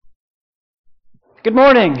Good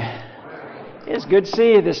morning. It's good to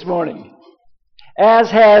see you this morning.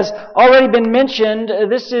 As has already been mentioned,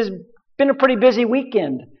 this has been a pretty busy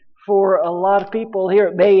weekend for a lot of people here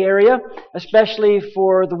at Bay Area, especially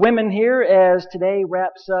for the women here, as today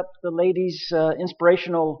wraps up the ladies'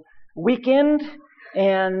 inspirational weekend.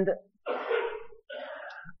 And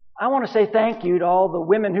I want to say thank you to all the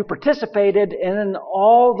women who participated and then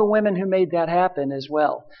all the women who made that happen as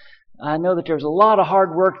well. I know that there's a lot of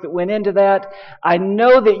hard work that went into that. I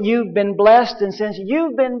know that you've been blessed, and since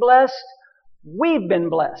you've been blessed, we've been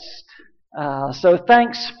blessed. So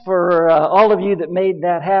thanks for all of you that made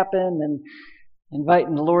that happen and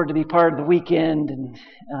inviting the Lord to be part of the weekend. And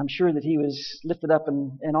I'm sure that He was lifted up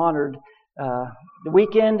and honored the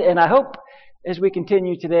weekend. And I hope as we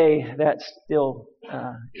continue today that still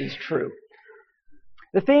is true.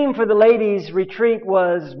 The theme for the ladies' retreat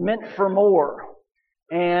was meant for more.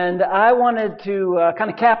 And I wanted to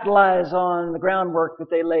kind of capitalize on the groundwork that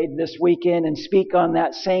they laid this weekend and speak on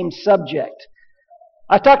that same subject.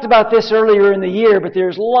 I talked about this earlier in the year, but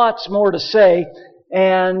there's lots more to say.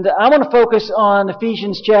 And I want to focus on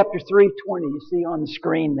Ephesians chapter 3:20, you see on the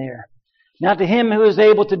screen there. Now to Him who is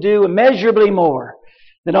able to do immeasurably more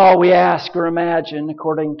than all we ask or imagine,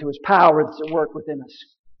 according to His power that's at work within us.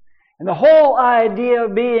 And the whole idea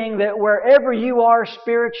being that wherever you are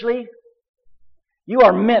spiritually, you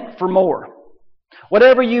are meant for more.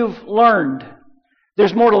 Whatever you've learned,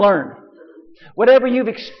 there's more to learn. Whatever you've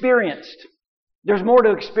experienced, there's more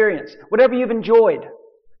to experience. Whatever you've enjoyed,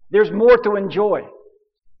 there's more to enjoy.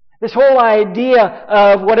 This whole idea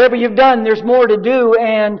of whatever you've done, there's more to do,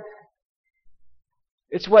 and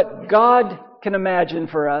it's what God can imagine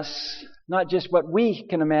for us, not just what we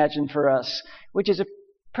can imagine for us, which is a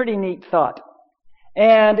pretty neat thought.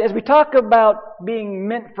 And as we talk about being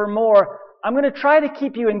meant for more, I'm going to try to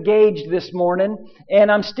keep you engaged this morning,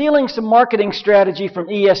 and I'm stealing some marketing strategy from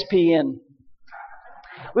ESPN.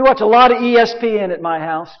 We watch a lot of ESPN at my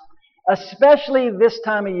house, especially this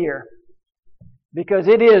time of year, because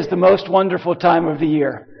it is the most wonderful time of the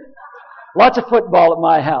year. Lots of football at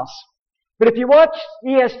my house. But if you watch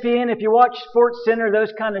ESPN, if you watch SportsCenter,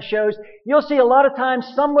 those kind of shows, you'll see a lot of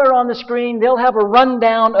times somewhere on the screen they'll have a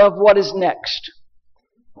rundown of what is next.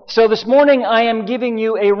 So this morning I am giving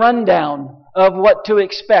you a rundown of what to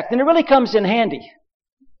expect. And it really comes in handy.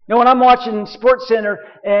 You know, when I'm watching SportsCenter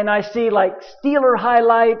and I see like Steeler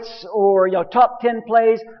highlights or top 10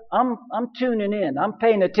 plays, I'm tuning in. I'm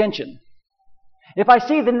paying attention. If I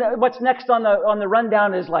see what's next on the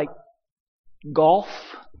rundown is like golf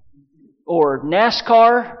or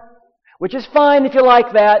NASCAR, which is fine if you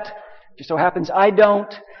like that. Just so happens I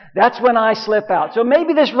don't. That's when I slip out. So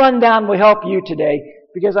maybe this rundown will help you today,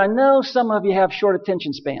 because I know some of you have short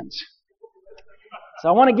attention spans. So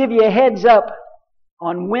I want to give you a heads up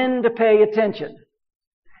on when to pay attention.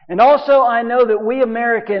 And also I know that we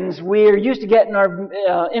Americans, we're used to getting our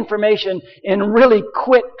information in really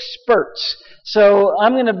quick spurts. So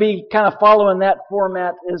I'm going to be kind of following that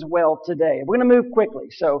format as well today. We're going to move quickly.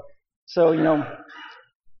 So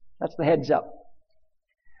that's the heads up.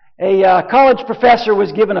 A college professor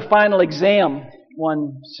was given a final exam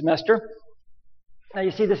one semester. Now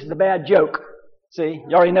you see this is a bad joke. See,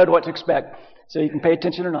 you already know what to expect, so you can pay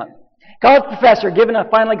attention or not. College professor given a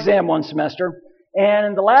final exam one semester,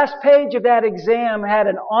 and the last page of that exam had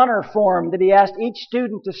an honor form that he asked each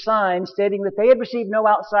student to sign, stating that they had received no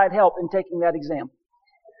outside help in taking that exam.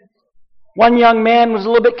 One young man was a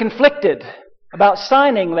little bit conflicted about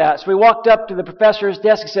signing that, so he walked up to the professor's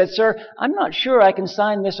desk and said, "Sir, I'm not sure I can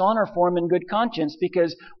sign this honor form in good conscience,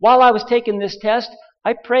 because while I was taking this test,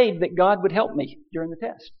 I prayed that God would help me during the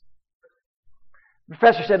test." The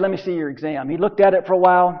professor said, "Let me see your exam." He looked at it for a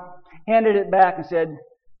while, handed it back and said,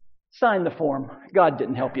 "Sign the form. God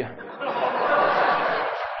didn't help you."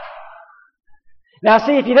 Now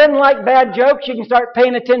see, if you didn't like bad jokes, you can start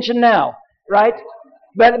paying attention now, right?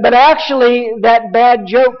 But actually, that bad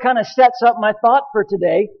joke kind of sets up my thought for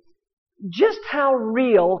today. Just how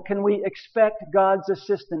real can we expect God's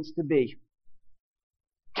assistance to be?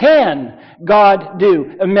 Can God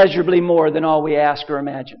do immeasurably more than all we ask or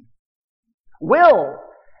imagine? Will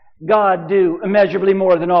God do immeasurably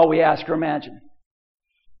more than all we ask or imagine?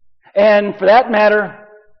 And for that matter,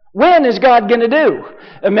 when is God going to do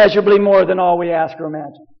immeasurably more than all we ask or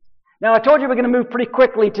imagine? Now, I told you we're going to move pretty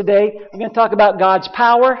quickly today. We're going to talk about God's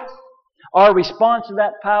power, our response to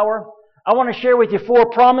that power. I want to share with you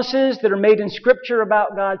 4 promises that are made in Scripture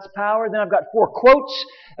about God's power. Then I've got 4 quotes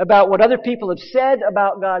about what other people have said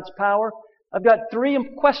about God's power. I've got 3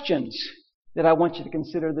 questions that I want you to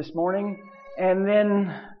consider this morning. And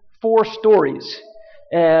then 4 stories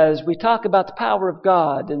as we talk about the power of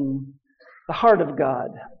God and the heart of God.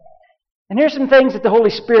 And here's some things that the Holy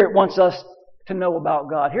Spirit wants us to know about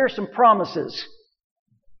God. Here are some promises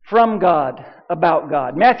from God about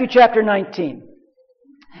God. Matthew chapter 19.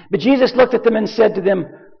 But Jesus looked at them and said to them,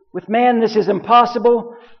 with man this is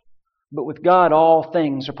impossible, but with God all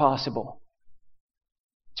things are possible.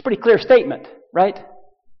 It's a pretty clear statement, right?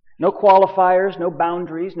 No qualifiers, no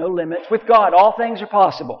boundaries, no limits. With God all things are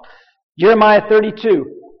possible. Jeremiah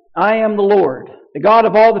 32. I am the Lord, the God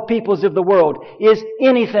of all the peoples of the world. Is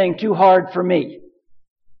anything too hard for me?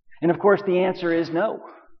 And of course the answer is no.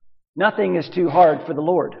 Nothing is too hard for the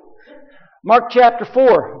Lord. Mark chapter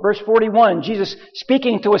 4, verse 41, Jesus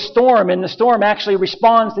speaking to a storm, and the storm actually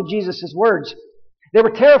responds to Jesus' words. They were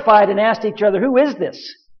terrified and asked each other, who is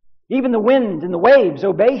this? Even the wind and the waves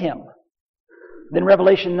obey him. Then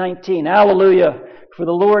Revelation 19, hallelujah, for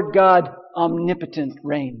the Lord God omnipotent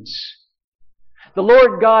reigns. The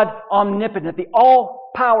Lord God omnipotent, the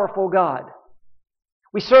all-powerful God.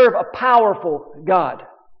 We serve a powerful God.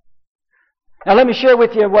 Now let me share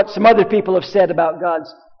with you what some other people have said about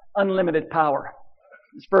God's unlimited power.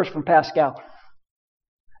 This verse from Pascal.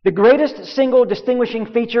 The greatest single distinguishing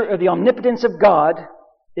feature of the omnipotence of God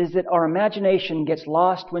is that our imagination gets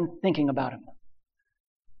lost when thinking about Him.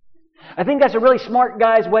 I think that's a really smart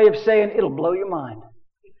guy's way of saying it'll blow your mind.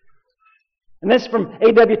 And this is from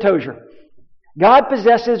A.W. Tozer. God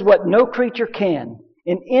possesses what no creature can,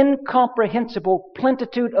 an incomprehensible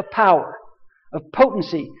plenitude of power, of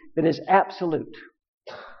potency that is absolute.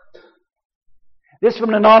 This from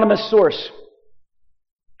an anonymous source.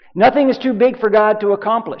 Nothing is too big for God to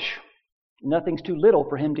accomplish. Nothing's too little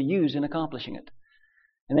for Him to use in accomplishing it.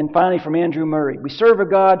 And then finally from Andrew Murray. We serve a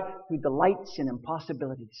God who delights in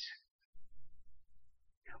impossibilities.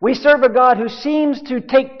 We serve a God who seems to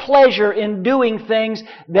take pleasure in doing things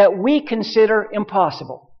that we consider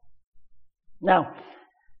impossible. Now,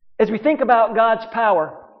 as we think about God's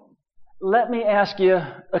power, let me ask you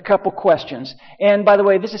a couple questions. And by the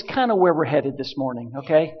way, this is kind of where we're headed this morning,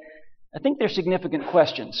 okay? I think they're significant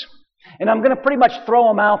questions. And I'm going to pretty much throw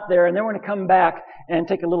them out there, and then we're going to come back and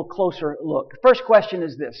take a little closer look. The first question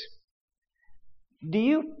is this. Do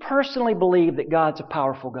you personally believe that God's a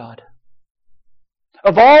powerful God?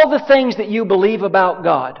 Of all the things that you believe about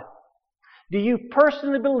God, do you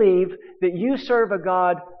personally believe that you serve a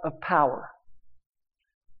God of power?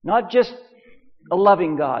 Not just a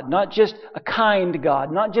loving God, not just a kind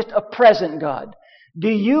God, not just a present God. Do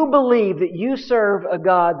you believe that you serve a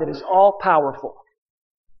God that is all-powerful?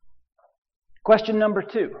 Question number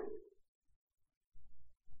 2.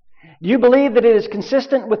 Do you believe that it is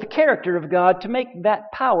consistent with the character of God to make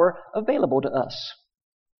that power available to us?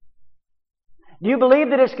 Do you believe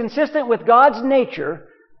that it's consistent with God's nature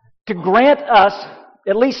to grant us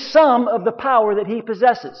at least some of the power that He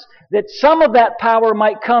possesses? That some of that power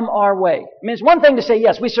might come our way. I mean, it's one thing to say,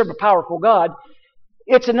 yes, we serve a powerful God.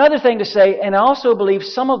 It's another thing to say, and I also believe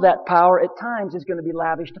some of that power at times is going to be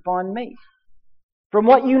lavished upon me. From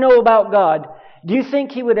what you know about God, do you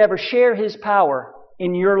think He would ever share His power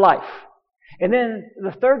in your life? And then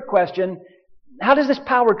the third question, how does this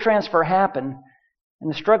power transfer happen in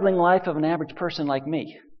the struggling life of an average person like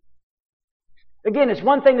me? Again, it's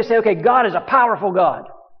one thing to say, okay, God is a powerful God.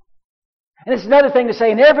 And it's another thing to say,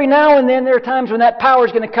 and every now and then there are times when that power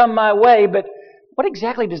is going to come my way, but what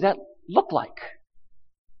exactly does that look like?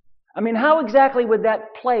 I mean, how exactly would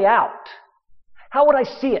that play out? How would I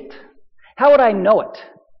see it? How would I know it?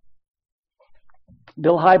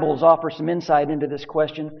 Bill Hybels offers some insight into this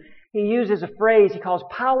question. He uses a phrase he calls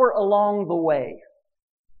power along the way.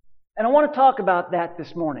 And I want to talk about that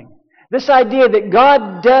this morning. This idea that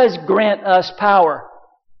God does grant us power,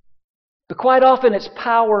 but quite often it's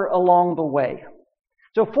power along the way.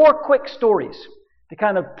 So 4 quick stories to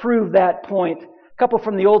kind of prove that point. A couple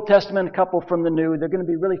from the Old Testament, a couple from the New. They're going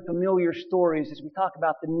to be really familiar stories as we talk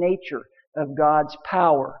about the nature of God's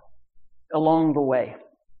power along the way.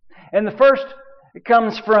 And the first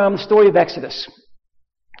comes from the story of Exodus.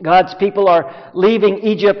 God's people are leaving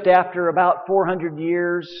Egypt after about 400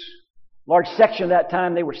 years. Large section of that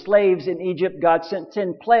time they were slaves in Egypt. God sent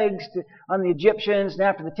 10 plagues on the Egyptians. And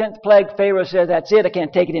after the 10th plague, Pharaoh said, that's it, I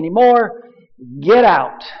can't take it anymore. Get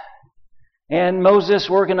out. And Moses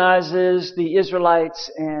organizes the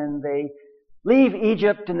Israelites and they leave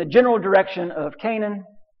Egypt in the general direction of Canaan.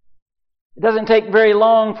 It doesn't take very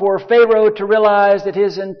long for Pharaoh to realize that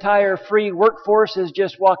his entire free workforce has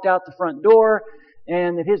just walked out the front door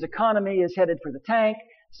and that his economy is headed for the tank.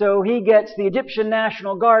 So he gets the Egyptian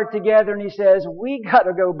National Guard together and he says, we got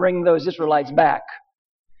to go bring those Israelites back.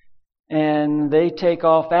 And they take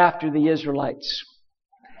off after the Israelites.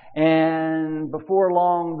 And before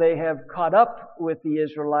long, they have caught up with the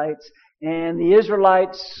Israelites. And the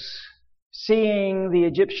Israelites, seeing the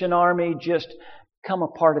Egyptian army, just come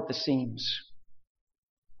apart at the seams.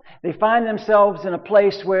 They find themselves in a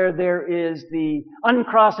place where there is the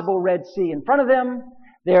uncrossable Red Sea in front of them.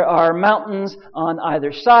 There are mountains on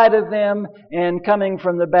either side of them. And coming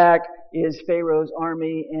from the back is Pharaoh's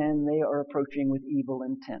army, and they are approaching with evil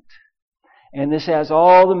intent. And this has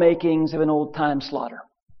all the makings of an old-time slaughter.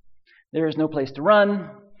 There is no place to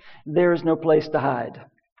run. There is no place to hide.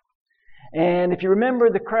 And if you remember,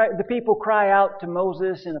 the people cry out to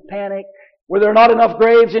Moses in a panic, "Were there not enough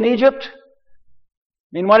graves in Egypt?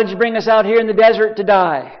 I mean, why did you bring us out here in the desert to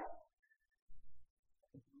die?"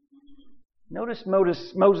 Notice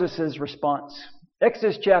Moses' response.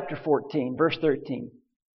 Exodus chapter 14, verse 13.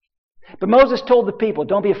 But Moses told the people,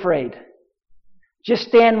 "Don't be afraid. Just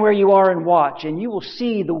stand where you are and watch, and you will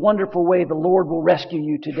see the wonderful way the Lord will rescue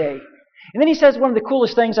you today." And then he says one of the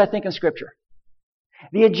coolest things I think in Scripture.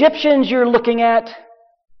 The Egyptians you're looking at,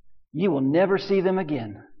 you will never see them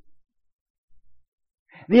again.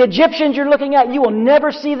 The Egyptians you're looking at, you will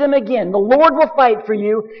never see them again. The Lord will fight for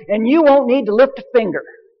you, and you won't need to lift a finger.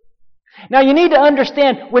 Now you need to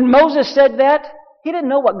understand, when Moses said that, he didn't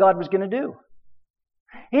know what God was going to do.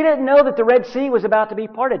 He didn't know that the Red Sea was about to be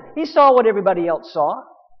parted. He saw what everybody else saw.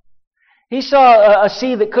 He saw a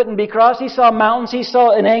sea that couldn't be crossed. He saw mountains. He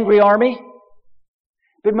saw an angry army.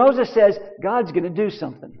 But Moses says, God's going to do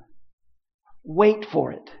something. Wait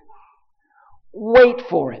for it. Wait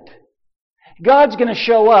for it. God's going to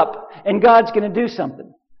show up, and God's going to do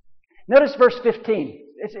something. Notice verse 15.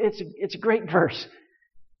 It's a great verse.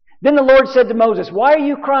 Then the Lord said to Moses, "Why are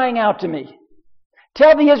you crying out to me?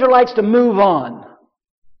 Tell the Israelites to move on."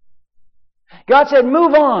 God said,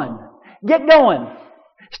 "Move on. Get going.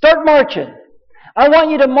 Start marching. I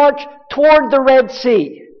want you to march toward the Red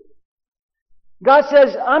Sea." God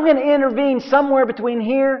says, "I'm going to intervene somewhere between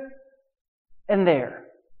here and there.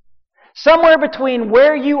 Somewhere between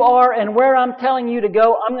where you are and where I'm telling you to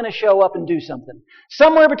go, I'm going to show up and do something.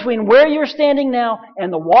 Somewhere between where you're standing now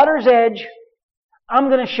and the water's edge, I'm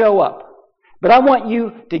going to show up. But I want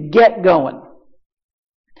you to get going."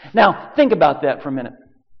 Now, think about that for a minute.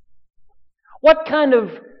 What kind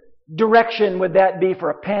of direction would that be for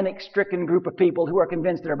a panic-stricken group of people who are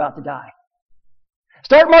convinced they're about to die?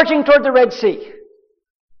 Start marching toward the Red Sea.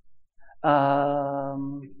 Are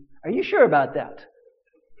you sure about that?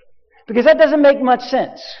 Because that doesn't make much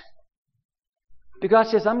sense. But God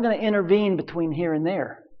says, "I'm going to intervene between here and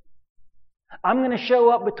there. I'm going to show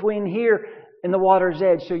up between here and the water's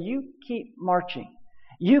edge. So you keep marching.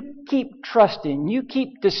 You keep trusting. You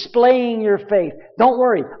keep displaying your faith. Don't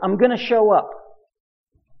worry. I'm going to show up."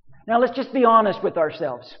 Now let's just be honest with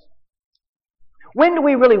ourselves. When do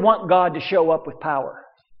we really want God to show up with power?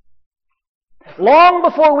 Long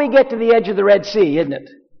before we get to the edge of the Red Sea, isn't it?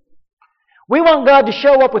 We want God to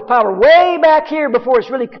show up with power way back here before it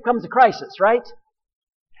really comes to crisis, right?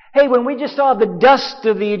 Hey, when we just saw the dust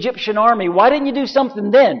of the Egyptian army, why didn't you do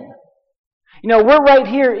something then? You know, we're right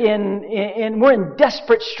here we're in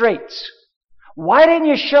desperate straits. Why didn't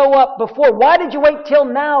you show up before? Why did you wait till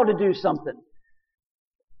now to do something?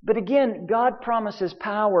 But again, God promises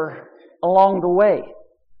power along the way.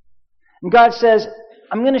 And God says,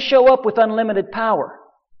 "I'm going to show up with unlimited power,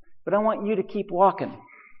 but I want you to keep walking."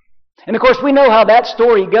 And of course, we know how that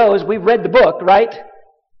story goes. We've read the book, right?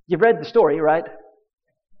 You've read the story, right?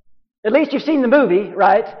 At least you've seen the movie,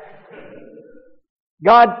 right?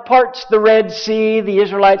 God parts the Red Sea. The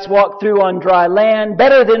Israelites walk through on dry land.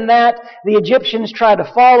 Better than that, the Egyptians try to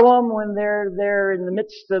follow them when they're in the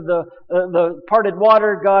midst of the parted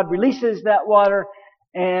water. God releases that water,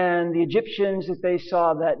 and the Egyptians that they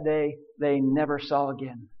saw that day, they never saw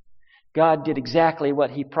again. God did exactly what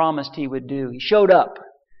He promised He would do. He showed up,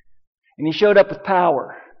 and He showed up with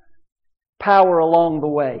power. Power along the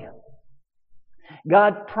way.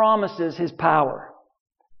 God promises His power.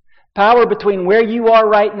 Power between where you are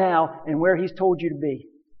right now and where He's told you to be.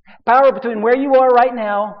 Power between where you are right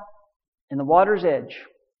now and the water's edge.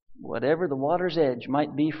 Whatever the water's edge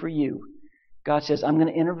might be for you. God says, "I'm going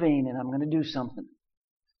to intervene and I'm going to do something."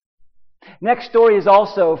 Next story is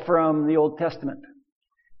also from the Old Testament.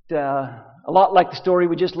 A lot like the story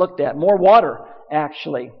we just looked at. More water,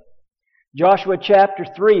 actually. Joshua chapter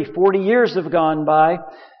 3. 40 years have gone by.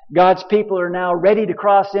 God's people are now ready to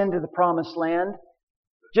cross into the Promised Land.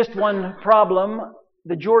 Just one problem,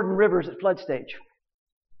 the Jordan River's at flood stage.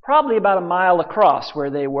 Probably about a mile across where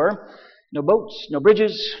they were. No boats, no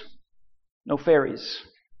bridges, no ferries.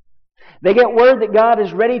 They get word that God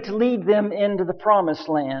is ready to lead them into the Promised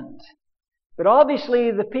Land. But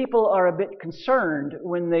obviously the people are a bit concerned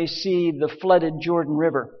when they see the flooded Jordan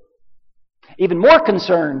River. Even more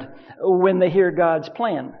concerned when they hear God's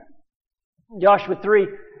plan. Joshua 3,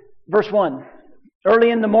 verse 1.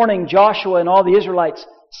 Early in the morning, Joshua and all the Israelites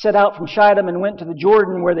set out from Shittim and went to the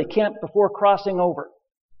Jordan where they camped before crossing over.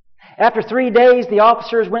 After 3 days, the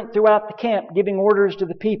officers went throughout the camp, giving orders to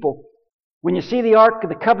the people. When you see the ark of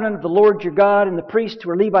the covenant of the Lord your God and the priests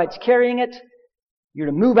who are Levites carrying it, you're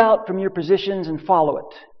to move out from your positions and follow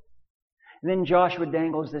it. And then Joshua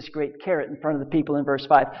dangles this great carrot in front of the people in verse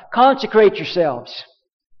 5. Consecrate yourselves,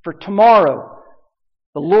 for tomorrow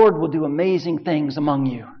the Lord will do amazing things among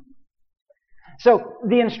you. So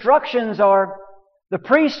the instructions are, the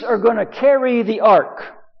priests are going to carry the ark.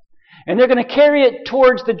 And they're going to carry it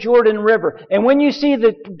towards the Jordan River. And when you see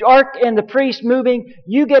the ark and the priests moving,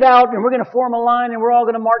 you get out and we're going to form a line and we're all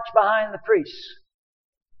going to march behind the priests.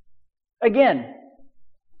 Again,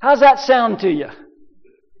 how's that sound to you?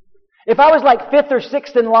 If I was like 5th or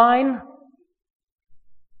 6th in line,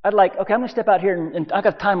 I'd like, okay, I'm going to step out here and I've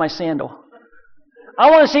got to tie my sandal. I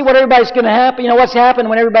want to see what everybody's going to happen. You know, what's happened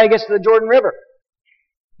when everybody gets to the Jordan River.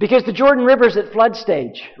 Because the Jordan River is at flood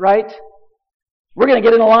stage, right? We're going to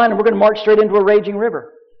get in a line and we're going to march straight into a raging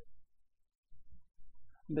river.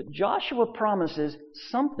 But Joshua promises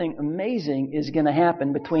something amazing is going to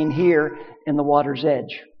happen between here and the water's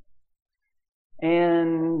edge.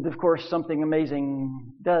 And, of course, something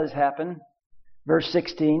amazing does happen. Verse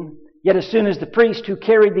 16, Yet as soon as the priest who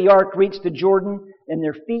carried the ark reached the Jordan and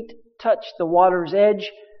their feet touched the water's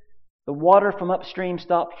edge, the water from upstream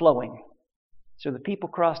stopped flowing. So the people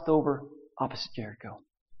crossed over opposite Jericho.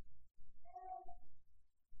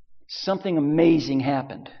 Something amazing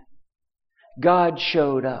happened. God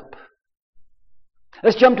showed up.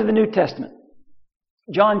 Let's jump to the New Testament.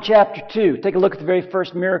 John chapter 2. Take a look at the very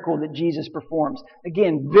first miracle that Jesus performs.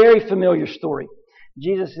 Again, very familiar story.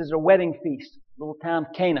 Jesus is at a wedding feast, little town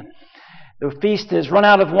of Cana. The feast has run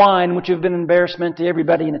out of wine, which would have been an embarrassment to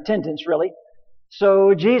everybody in attendance, really.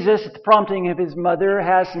 So Jesus, at the prompting of his mother,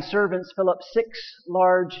 has some servants fill up 6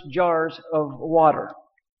 large jars of water.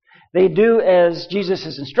 They do as Jesus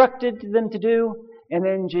has instructed them to do, and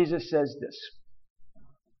then Jesus says this.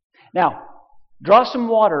 Now, draw some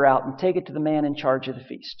water out and take it to the man in charge of the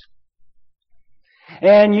feast.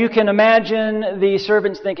 And you can imagine the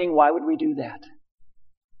servants thinking, why would we do that?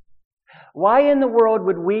 Why in the world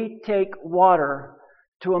would we take water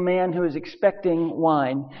to a man who is expecting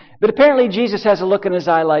wine? But apparently Jesus has a look in his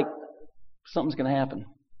eye like, something's going to happen.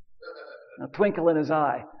 A twinkle in his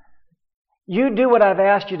eye. You do what I've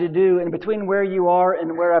asked you to do, and between where you are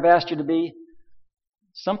and where I've asked you to be,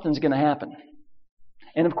 something's going to happen.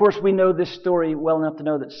 And of course, we know this story well enough to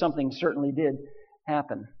know that something certainly did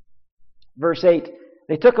happen. Verse 8,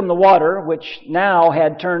 they took him the water, which now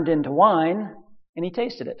had turned into wine, and he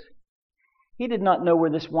tasted it. He did not know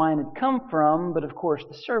where this wine had come from, but of course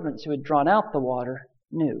the servants who had drawn out the water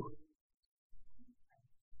knew.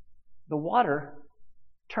 The water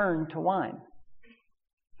turned to wine.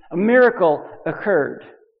 A miracle occurred.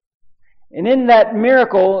 And in that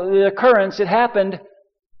miracle, the occurrence, it happened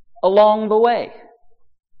along the way.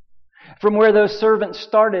 From where those servants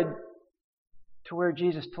started to where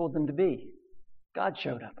Jesus told them to be. God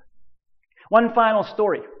showed up. One final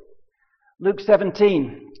story. Luke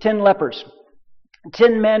 17, 10 lepers.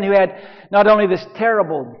 10 men who had not only this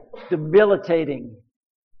terrible, debilitating,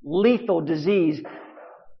 lethal disease,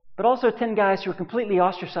 but also 10 guys who were completely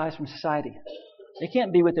ostracized from society. They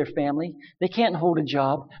can't be with their family. They can't hold a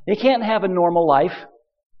job. They can't have a normal life.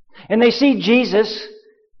 And they see Jesus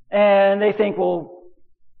and they think, well,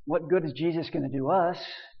 what good is Jesus going to do us?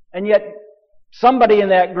 And yet somebody in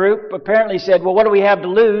that group apparently said, well, what do we have to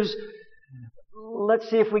lose? Let's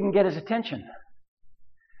see if we can get his attention.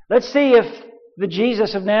 Let's see if the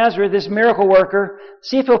Jesus of Nazareth, this miracle worker,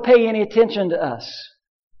 see if he'll pay any attention to us.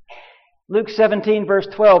 Luke 17, verse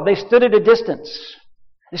 12, they stood at a distance.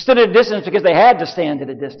 They stood at a distance because they had to stand at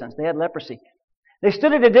a distance. They had leprosy. They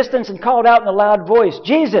stood at a distance and called out in a loud voice,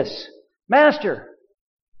 Jesus, Master,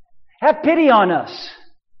 have pity on us.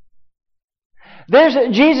 There's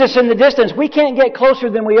Jesus in the distance. We can't get closer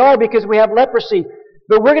than we are because we have leprosy.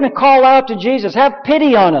 But we're going to call out to Jesus, have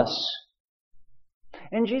pity on us.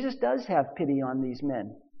 And Jesus does have pity on these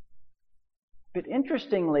men. But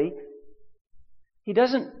interestingly, He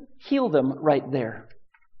doesn't heal them right there.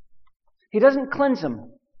 He doesn't cleanse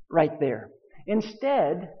them right there.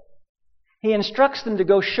 Instead, He instructs them to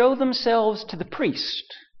go show themselves to the priest.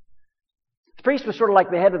 The priest was sort of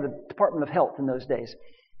like the head of the Department of Health in those days.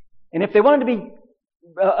 And if they wanted to be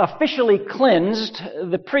officially cleansed,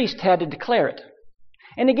 the priest had to declare it.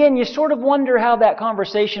 And again, you sort of wonder how that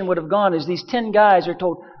conversation would have gone as these 10 guys are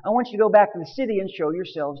told, I want you to go back to the city and show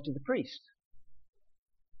yourselves to the priest.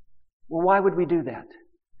 Well, why would we do that?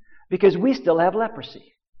 Because we still have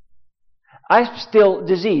leprosy. I'm still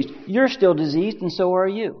diseased. You're still diseased, and so are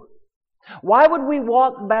you. Why would we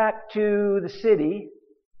walk back to the city,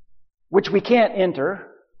 which we can't enter?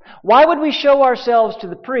 Why would we show ourselves to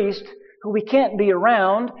the priest, who we can't be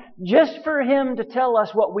around, just for him to tell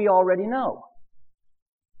us what we already know?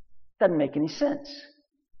 Doesn't make any sense.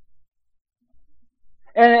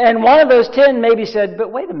 And one of those 10 maybe said,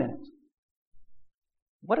 but wait a minute.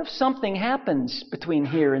 What if something happens between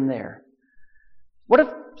here and there? What if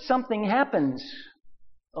something happens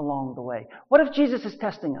along the way? What if Jesus is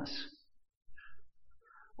testing us?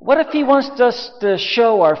 What if He wants us to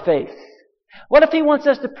show our faith? What if He wants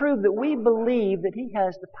us to prove that we believe that He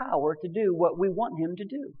has the power to do what we want Him to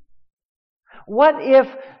do? What if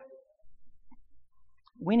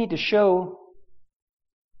we need to show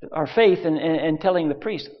our faith in telling the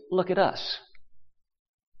priest, look at us?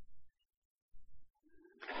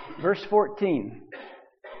 Verse 14.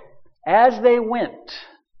 As they went,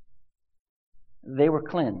 they were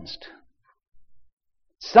cleansed.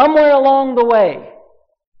 Somewhere along the way,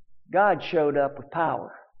 God showed up with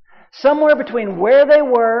power. Somewhere between where they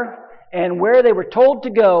were and where they were told to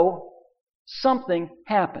go, something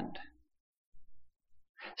happened.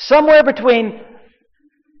 Somewhere between,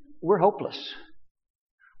 we're hopeless.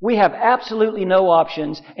 We have absolutely no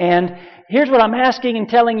options. And here's what I'm asking and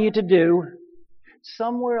telling you to do.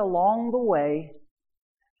 Somewhere along the way,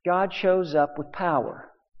 God shows up with power.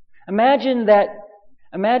 Imagine that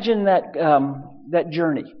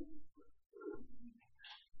journey.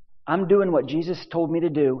 I'm doing what Jesus told me to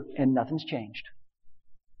do, and nothing's changed.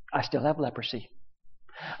 I still have leprosy.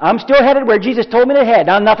 I'm still headed where Jesus told me to head.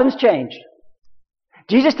 Now nothing's changed.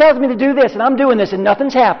 Jesus tells me to do this, and I'm doing this, and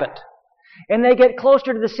nothing's happened. And they get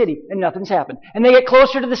closer to the city, and nothing's happened. And they get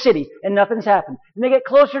closer to the city, and nothing's happened. And they get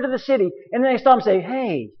closer to the city, and then they stop and say,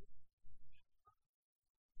 hey,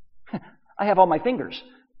 I have all my fingers.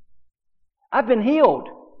 I've been healed.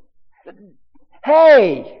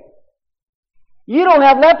 Hey, you don't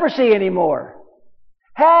have leprosy anymore.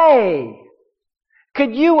 Hey,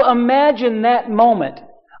 could you imagine that moment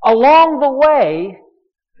along the way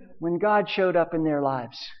when God showed up in their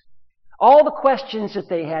lives? All the questions that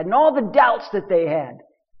they had and all the doubts that they had,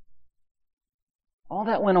 all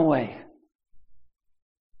that went away.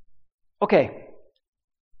 Okay,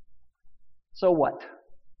 so what?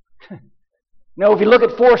 No, if you look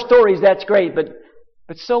at 4 stories, that's great, but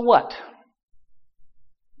so what?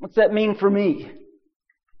 What's that mean for me?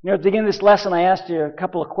 At the beginning of this lesson, I asked you a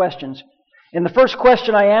couple of questions. And the first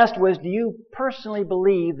question I asked was, do you personally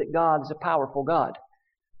believe that God is a powerful God?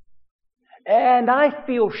 And I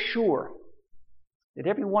feel sure that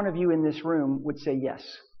every one of you in this room would say yes.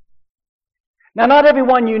 Now, not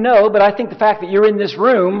everyone you know, but I think the fact that you're in this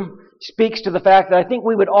room speaks to the fact that I think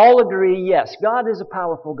we would all agree, yes, God is a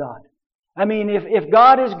powerful God. I mean, if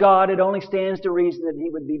God is God, it only stands to reason that He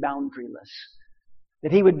would be boundaryless,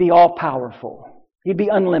 that He would be all-powerful. He'd be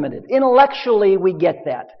unlimited. Intellectually, we get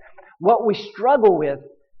that. What we struggle with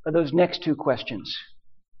are those next 2 questions.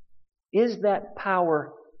 Is that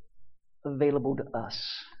power available to us?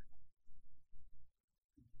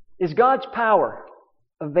 Is God's power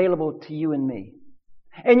available to you and me?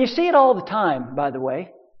 And you see it all the time, by the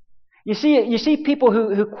way. You see people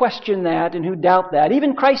who question that and who doubt that.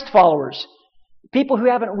 Even Christ followers. People who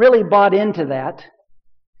haven't really bought into that.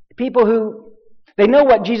 People who, they know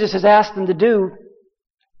what Jesus has asked them to do,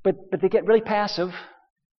 but they get really passive.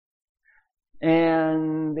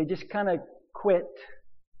 And they just kind of quit.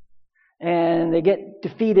 And they get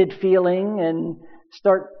defeated feeling and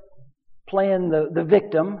start playing the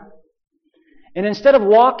victim. And instead of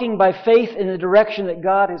walking by faith in the direction that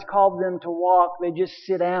God has called them to walk, they just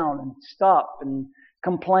sit down and stop and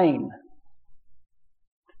complain.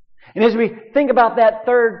 And as we think about that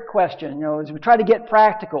third question, as we try to get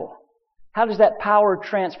practical, how does that power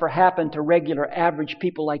transfer happen to regular, average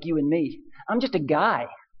people like you and me? I'm just a guy.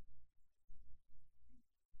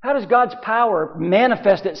 How does God's power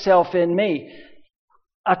manifest itself in me?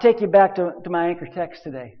 I'll take you back to my anchor text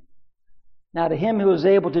today. Now to Him who is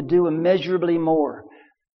able to do immeasurably more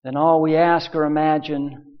than all we ask or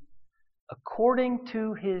imagine, according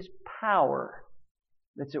to His power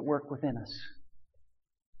that's at work within us.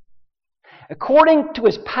 According to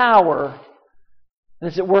His power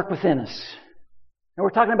that's at work within us. And we're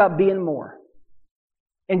talking about being more,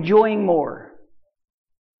 enjoying more,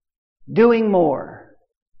 doing more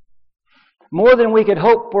than we could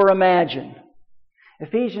hope or imagine.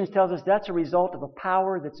 Ephesians tells us that's a result of a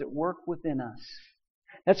power that's at work within us.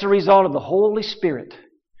 That's a result of the Holy Spirit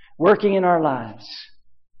working in our lives.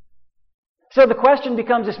 So the question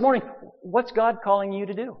becomes this morning, what's God calling you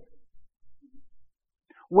to do?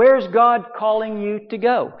 Where's God calling you to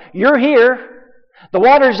go? You're here. The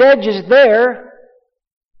water's edge is there.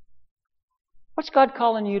 What's God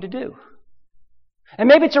calling you to do? And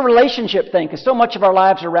maybe it's a relationship thing, because so much of our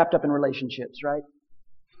lives are wrapped up in relationships, right?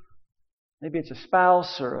 Maybe it's a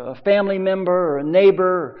spouse or a family member or a neighbor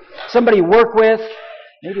or somebody you work with.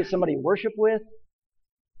 Maybe it's somebody you worship with.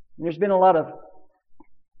 And there's been a lot of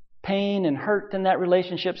pain and hurt in that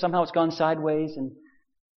relationship. Somehow it's gone sideways and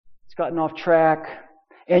it's gotten off track.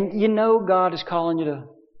 And you know God is calling you to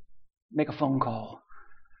make a phone call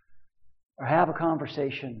or have a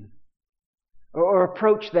conversation or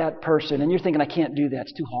approach that person. And you're thinking, I can't do that.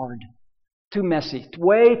 It's too hard, too messy,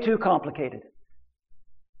 way too complicated.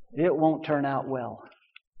 It won't turn out well.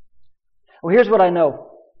 Well, here's what I know.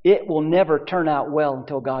 It will never turn out well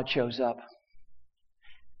until God shows up.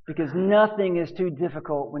 Because nothing is too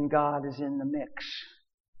difficult when God is in the mix.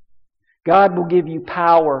 God will give you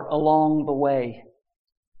power along the way.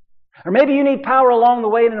 Or maybe you need power along the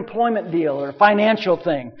way in an employment deal or a financial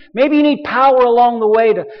thing. Maybe you need power along the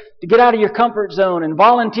way to get out of your comfort zone and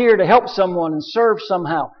volunteer to help someone and serve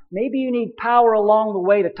somehow. Maybe you need power along the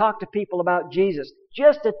way to talk to people about Jesus.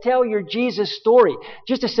 Just to tell your Jesus story.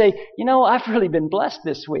 Just to say, you know, I've really been blessed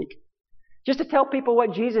this week. Just to tell people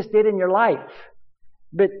what Jesus did in your life.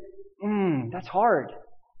 But that's hard.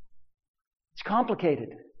 It's complicated.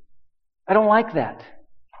 I don't like that.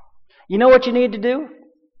 You know what you need to do?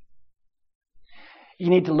 You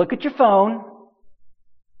need to look at your phone,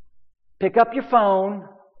 pick up your phone,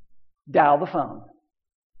 dial the phone,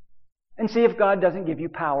 and see if God doesn't give you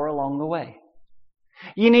power along the way.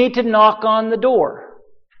 You need to knock on the door.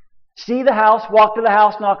 See the house, walk to the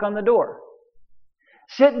house, knock on the door.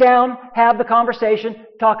 Sit down, have the conversation,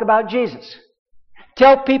 talk about Jesus.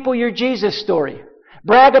 Tell people your Jesus story.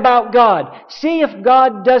 Brag about God. See if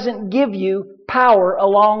God doesn't give you power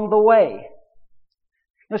along the way.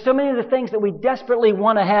 Now, so many of the things that we desperately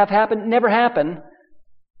want to have happen never happen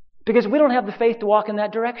because we don't have the faith to walk in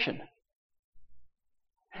that direction.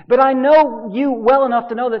 But I know you well enough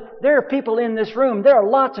to know that there are people in this room, there are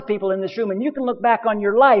lots of people in this room, and you can look back on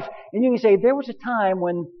your life and you can say, there was a time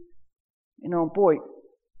when, boy,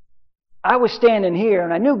 I was standing here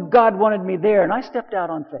and I knew God wanted me there and I stepped out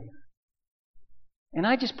on faith. And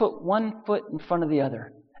I just put one foot in front of the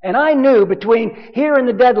other. And I knew between here and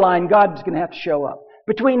the deadline, God was going to have to show up.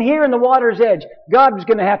 Between here and the water's edge, God was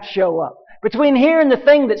going to have to show up. Between here and the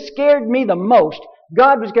thing that scared me the most,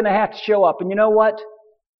 God was going to have to show up. And you know what?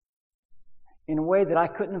 In a way that I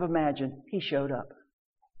couldn't have imagined, He showed up.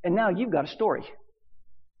 And now you've got a story.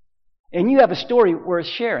 And you have a story worth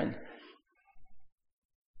sharing.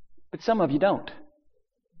 But some of you don't.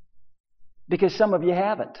 Because some of you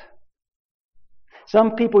haven't.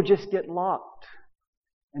 Some people just get locked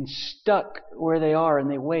and stuck where they are, and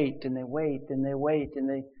they wait and they wait and they wait and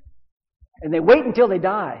they wait until they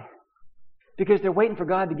die. Because they're waiting for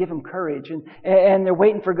God to give them courage and they're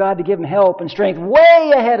waiting for God to give them help and strength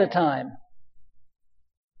way ahead of time.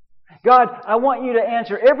 God, I want you to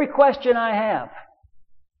answer every question I have.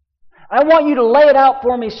 I want you to lay it out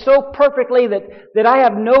for me so perfectly that I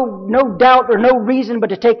have no doubt or no reason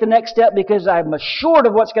but to take the next step because I'm assured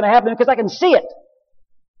of what's going to happen because I can see it.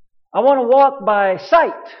 I want to walk by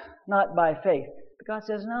sight, not by faith. But God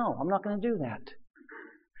says, no, I'm not going to do that.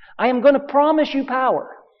 I am going to promise you power.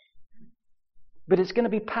 But it's going to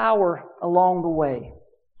be power along the way.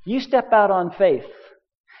 You step out on faith.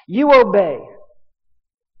 You obey.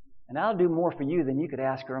 And I'll do more for you than you could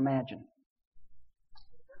ask or imagine.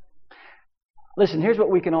 Listen, here's what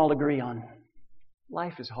we can all agree on.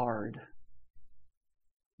 Life is hard.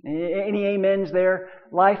 Any amens there?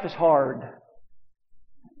 Life is hard.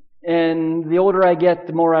 And the older I get,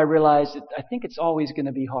 the more I realize that I think it's always going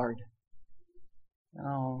to be hard.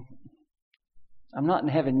 Oh, I'm not in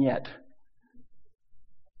heaven yet.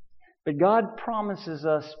 But God promises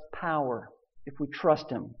us power if we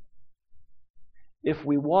trust Him. If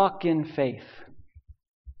we walk in faith.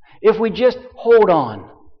 If we just hold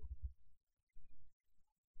on.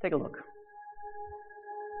 Take a look.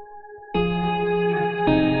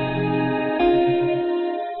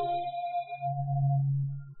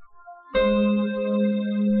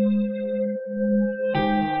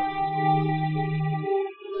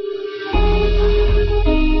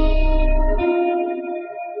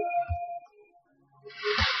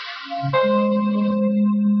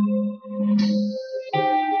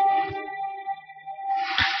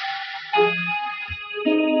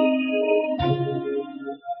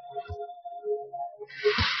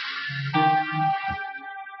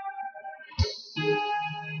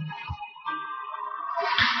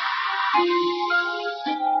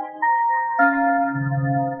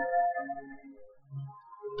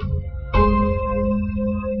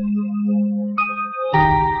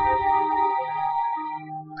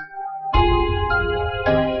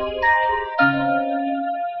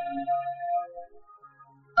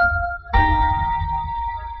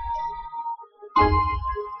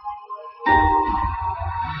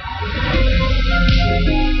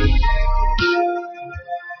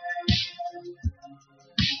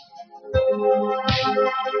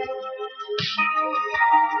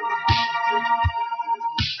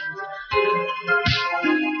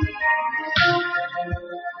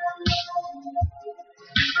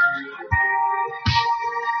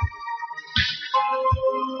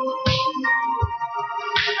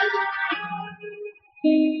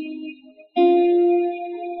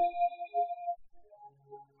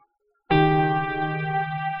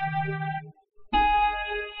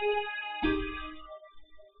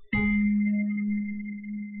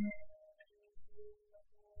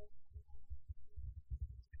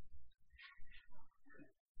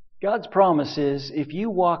 God's promise is, if you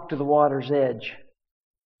walk to the water's edge,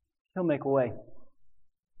 He'll make a way.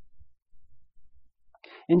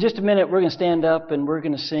 In just a minute, we're going to stand up and we're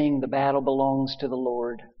going to sing "The Battle Belongs to the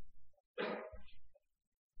Lord."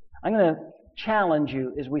 I'm going to challenge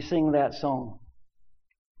you as we sing that song.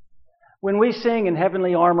 When we sing, "In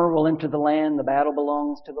heavenly armor we'll enter the land, the battle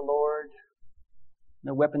belongs to the Lord.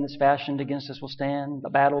 No weapon that's fashioned against us will stand.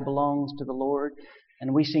 The battle belongs to the Lord."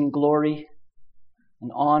 And we sing glory and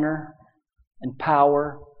honor and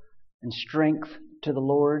power and strength to the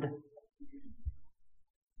Lord.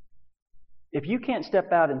 If you can't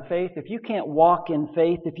step out in faith, if you can't walk in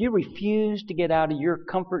faith, if you refuse to get out of your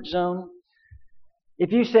comfort zone,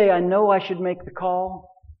 if you say, "I know I should make the call,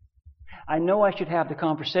 I know I should have the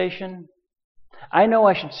conversation, I know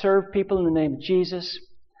I should serve people in the name of Jesus,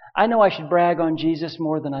 I know I should brag on Jesus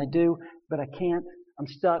more than I do, but I can't, I'm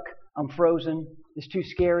stuck, I'm frozen, it's too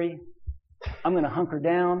scary, I'm going to hunker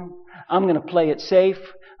down, I'm going to play it safe,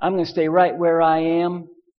 I'm going to stay right where I am,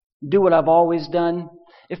 do what I've always done."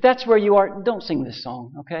 If that's where you are, don't sing this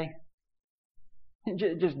song, okay?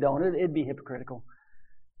 Just don't. It'd be hypocritical.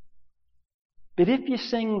 But if you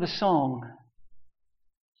sing the song,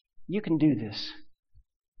 you can do this.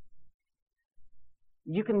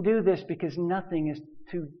 You can do this because nothing is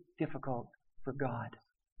too difficult for God.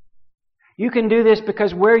 You can do this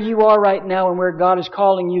because where you are right now and where God is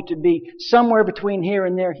calling you to be, somewhere between here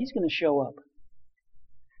and there, He's going to show up.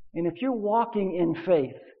 And if you're walking in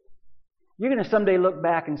faith, you're going to someday look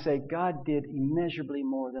back and say, "God did immeasurably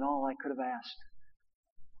more than all I could have asked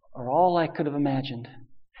or all I could have imagined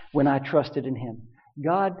when I trusted in Him."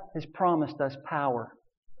 God has promised us power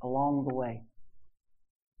along the way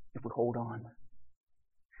if we hold on.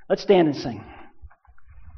 Let's stand and sing.